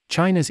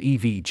China's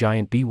EV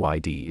giant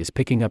BYD is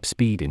picking up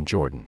speed in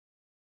Jordan.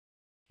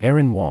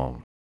 Aaron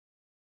Wong.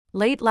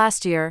 Late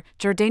last year,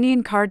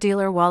 Jordanian car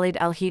dealer Walid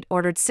Al-Heat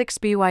ordered 6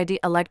 BYD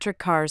electric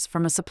cars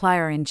from a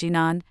supplier in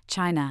Jinan,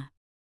 China.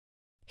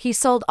 He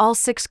sold all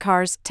 6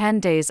 cars 10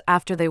 days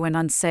after they went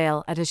on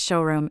sale at his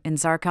showroom in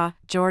Zarqa,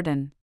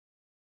 Jordan.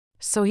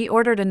 So he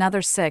ordered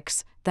another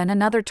 6, then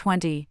another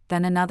 20,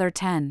 then another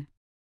 10.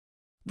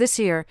 This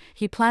year,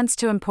 he plans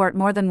to import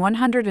more than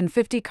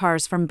 150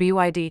 cars from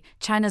BYD,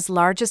 China's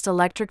largest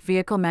electric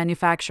vehicle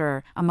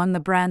manufacturer, among the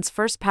brand's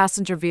first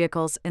passenger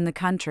vehicles in the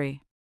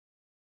country.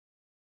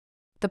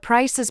 The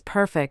price is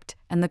perfect,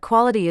 and the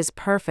quality is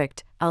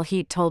perfect,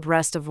 Al-Heat told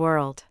Rest of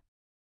World.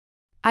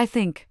 I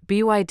think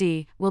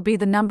BYD will be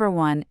the number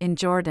one in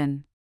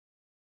Jordan.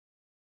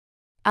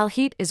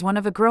 Al-Heat is one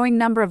of a growing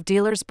number of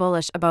dealers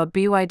bullish about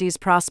BYD's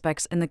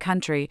prospects in the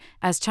country,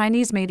 as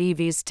Chinese-made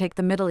EVs take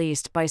the Middle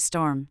East by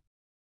storm.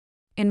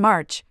 In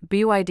March,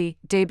 BYD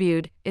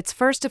debuted its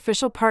first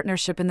official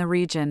partnership in the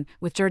region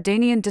with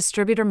Jordanian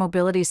distributor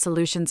Mobility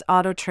Solutions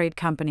Auto Trade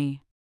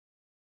Company.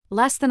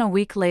 Less than a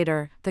week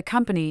later, the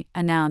company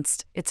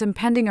announced its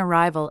impending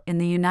arrival in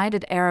the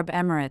United Arab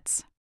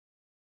Emirates.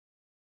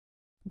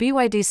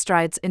 BYD's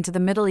strides into the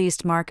Middle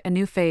East mark a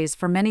new phase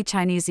for many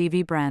Chinese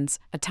EV brands,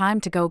 a time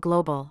to go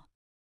global.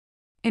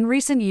 In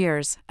recent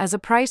years, as a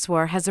price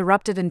war has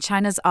erupted in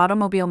China's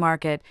automobile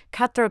market,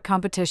 cutthroat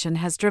competition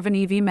has driven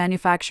EV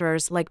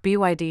manufacturers like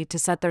BYD to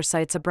set their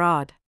sights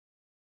abroad.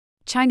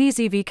 Chinese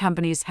EV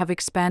companies have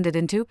expanded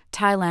into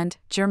Thailand,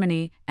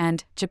 Germany,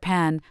 and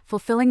Japan,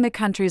 fulfilling the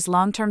country's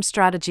long-term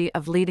strategy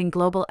of leading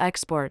global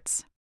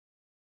exports.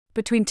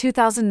 Between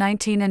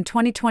 2019 and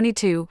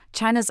 2022,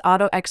 China's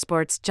auto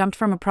exports jumped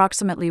from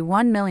approximately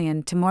 1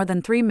 million to more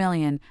than 3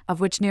 million,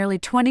 of which nearly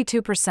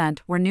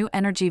 22% were new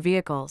energy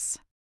vehicles.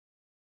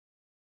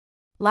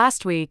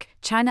 Last week,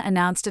 China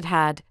announced it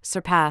had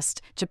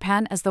surpassed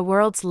Japan as the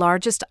world's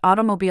largest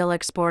automobile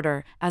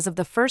exporter as of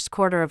the first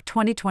quarter of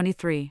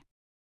 2023.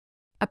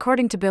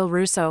 According to Bill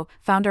Russo,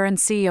 founder and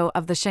CEO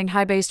of the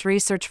Shanghai-based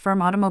research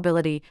firm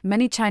Automobility,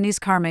 many Chinese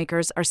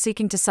carmakers are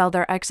seeking to sell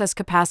their excess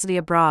capacity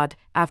abroad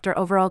after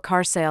overall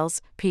car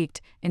sales peaked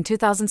in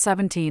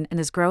 2017 and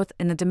as growth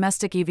in the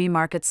domestic EV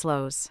market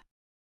slows.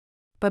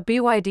 But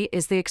BYD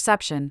is the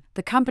exception.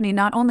 The company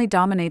not only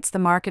dominates the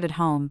market at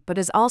home but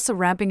is also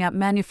ramping up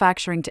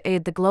manufacturing to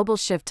aid the global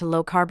shift to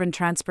low-carbon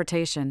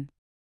transportation.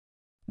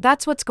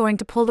 That's what's going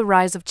to pull the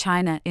rise of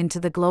China into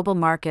the global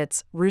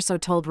markets, Russo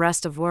told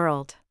Rest of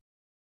World.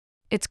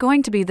 It's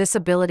going to be this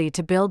ability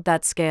to build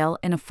that scale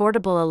in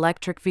affordable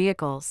electric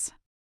vehicles.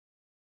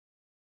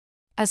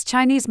 As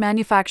Chinese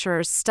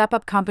manufacturers step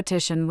up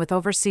competition with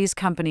overseas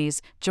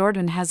companies,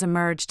 Jordan has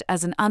emerged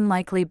as an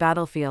unlikely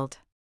battlefield.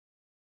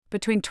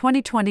 Between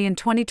 2020 and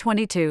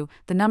 2022,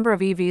 the number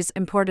of EVs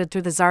imported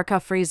through the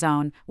Zarqa Free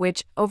Zone,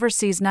 which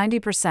oversees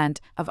 90%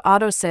 of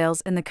auto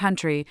sales in the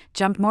country,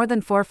 jumped more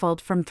than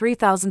fourfold from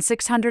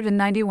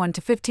 3,691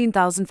 to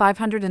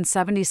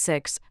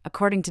 15,576,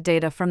 according to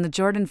data from the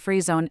Jordan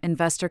Free Zone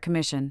Investor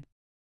Commission.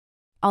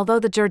 Although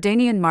the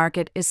Jordanian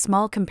market is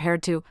small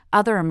compared to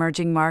other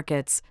emerging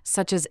markets,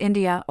 such as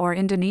India or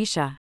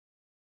Indonesia,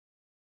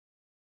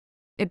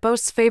 it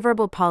boasts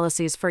favorable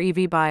policies for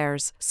EV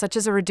buyers, such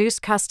as a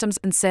reduced customs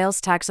and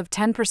sales tax of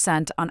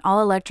 10% on all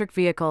electric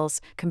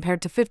vehicles,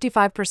 compared to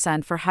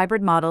 55% for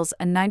hybrid models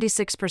and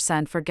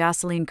 96% for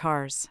gasoline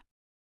cars.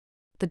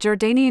 The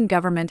Jordanian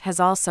government has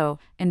also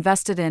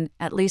invested in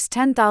at least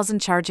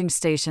 10,000 charging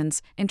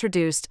stations,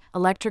 introduced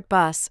electric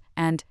bus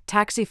and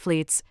taxi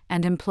fleets,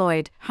 and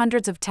employed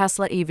hundreds of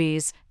Tesla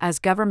EVs as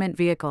government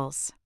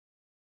vehicles.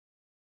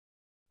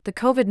 The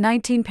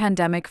COVID-19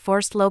 pandemic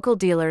forced local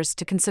dealers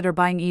to consider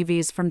buying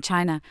EVs from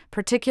China,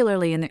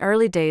 particularly in the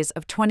early days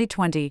of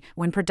 2020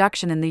 when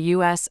production in the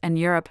US and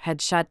Europe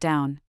had shut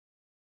down.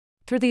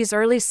 Through these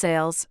early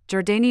sales,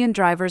 Jordanian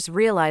drivers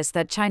realized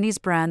that Chinese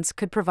brands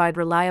could provide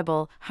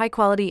reliable,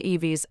 high-quality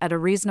EVs at a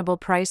reasonable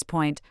price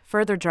point,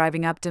 further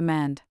driving up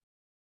demand.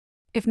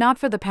 If not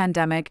for the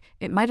pandemic,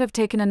 it might have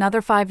taken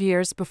another 5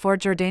 years before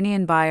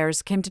Jordanian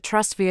buyers came to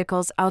trust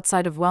vehicles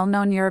outside of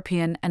well-known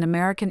European and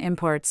American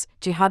imports,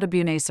 Jihad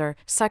Abunasser,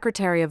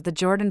 secretary of the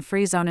Jordan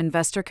Free Zone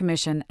Investor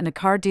Commission and a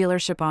car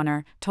dealership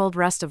owner, told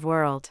Rest of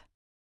World.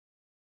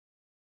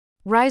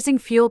 Rising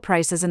fuel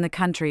prices in the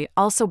country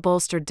also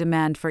bolstered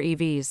demand for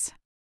EVs.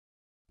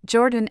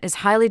 Jordan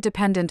is highly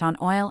dependent on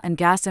oil and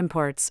gas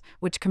imports,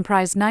 which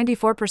comprise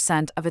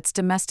 94% of its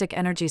domestic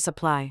energy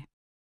supply.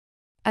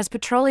 As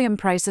petroleum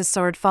prices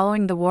soared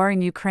following the war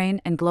in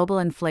Ukraine and global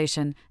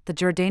inflation, the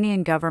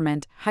Jordanian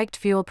government hiked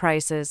fuel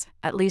prices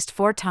at least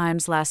 4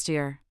 times last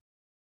year.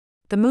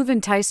 The move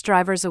enticed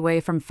drivers away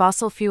from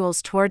fossil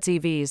fuels towards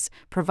EVs,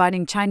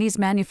 providing Chinese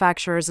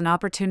manufacturers an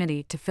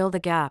opportunity to fill the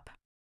gap.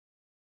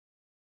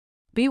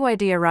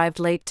 BYD arrived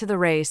late to the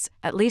race,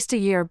 at least a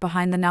year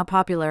behind the now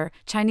popular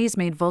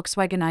Chinese-made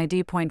Volkswagen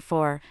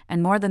ID.4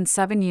 and more than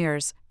 7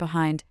 years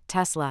behind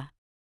Tesla.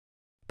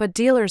 But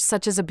dealers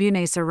such as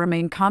Abunasser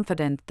remain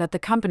confident that the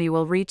company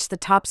will reach the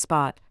top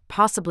spot,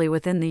 possibly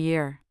within the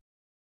year.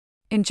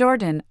 In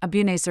Jordan,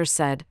 Abunaser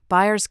said,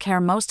 buyers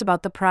care most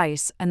about the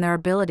price and their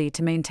ability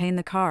to maintain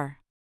the car.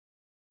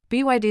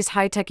 BYD's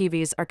high-tech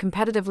EVs are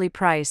competitively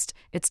priced.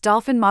 Its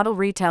Dolphin model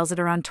retails at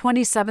around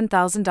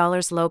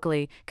 $27,000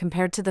 locally,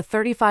 compared to the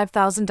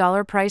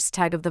 $35,000 price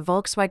tag of the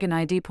Volkswagen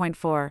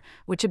ID.4,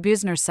 which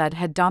Abunaser said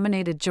had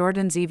dominated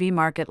Jordan's EV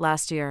market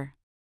last year.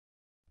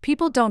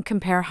 People don't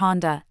compare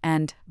Honda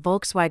and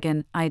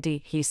Volkswagen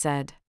ID, he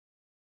said.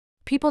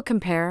 People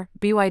compare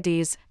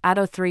BYD's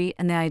Atto 3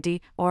 and the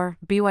ID, or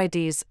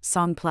BYD's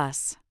Song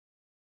Plus.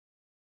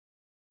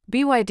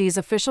 BYD's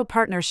official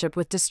partnership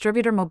with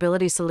Distributor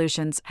Mobility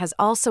Solutions has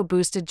also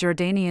boosted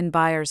Jordanian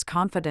buyers'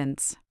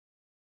 confidence.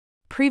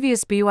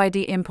 Previous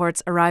BYD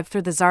imports arrive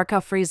through the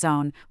Zarqa Free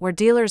Zone, where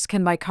dealers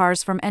can buy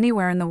cars from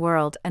anywhere in the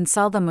world and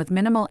sell them with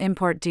minimal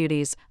import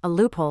duties, a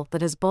loophole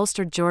that has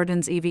bolstered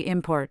Jordan's EV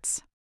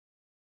imports.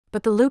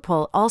 But the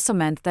loophole also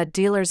meant that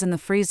dealers in the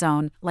Free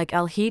Zone, like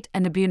Al Heat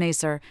and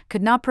Abunaser,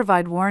 could not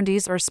provide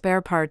warranties or spare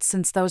parts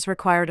since those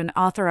required an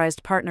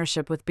authorized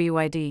partnership with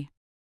BYD.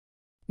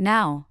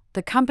 Now,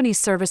 the company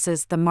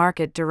services the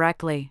market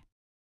directly.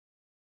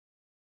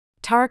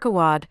 Tariq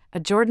Awad, a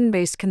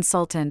Jordan-based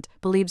consultant,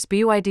 believes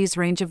BYD's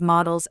range of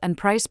models and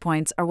price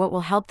points are what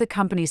will help the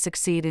company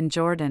succeed in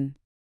Jordan.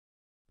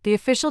 The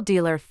official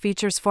dealer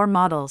features 4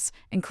 models,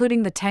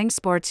 including the Tang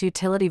Sports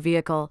utility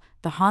vehicle,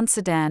 the Han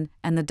sedan,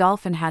 and the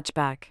Dolphin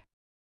hatchback.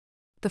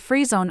 The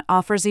Free Zone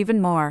offers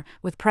even more,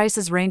 with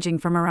prices ranging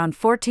from around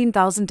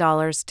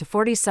 $14,000 to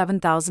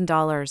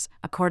 $47,000,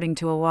 according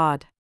to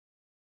Awad.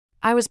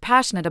 I was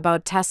passionate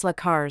about Tesla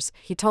cars,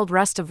 he told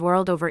Rest of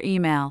World over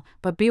email,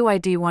 but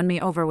BYD won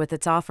me over with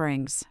its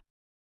offerings.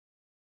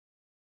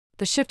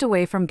 The shift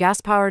away from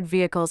gas-powered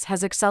vehicles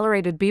has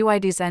accelerated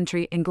BYD's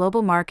entry in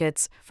global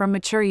markets, from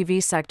mature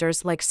EV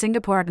sectors like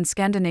Singapore and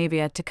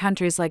Scandinavia to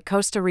countries like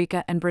Costa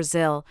Rica and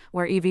Brazil,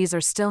 where EVs are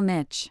still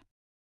niche.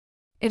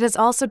 It has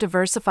also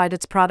diversified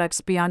its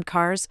products beyond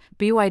cars.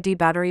 BYD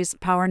batteries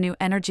power new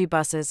energy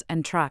buses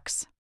and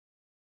trucks.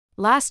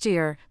 Last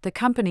year, the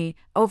company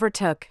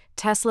overtook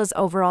Tesla's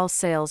overall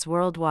sales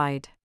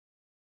worldwide.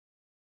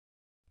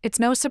 It's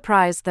no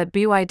surprise that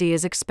BYD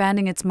is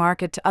expanding its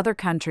market to other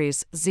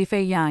countries,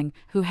 Zifei Yang,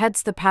 who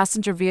heads the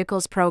passenger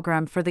vehicles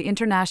program for the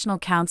International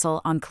Council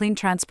on Clean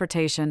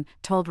Transportation,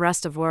 told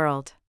Rest of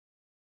World.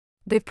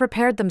 They've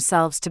prepared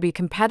themselves to be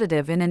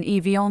competitive in an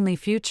EV-only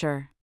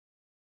future.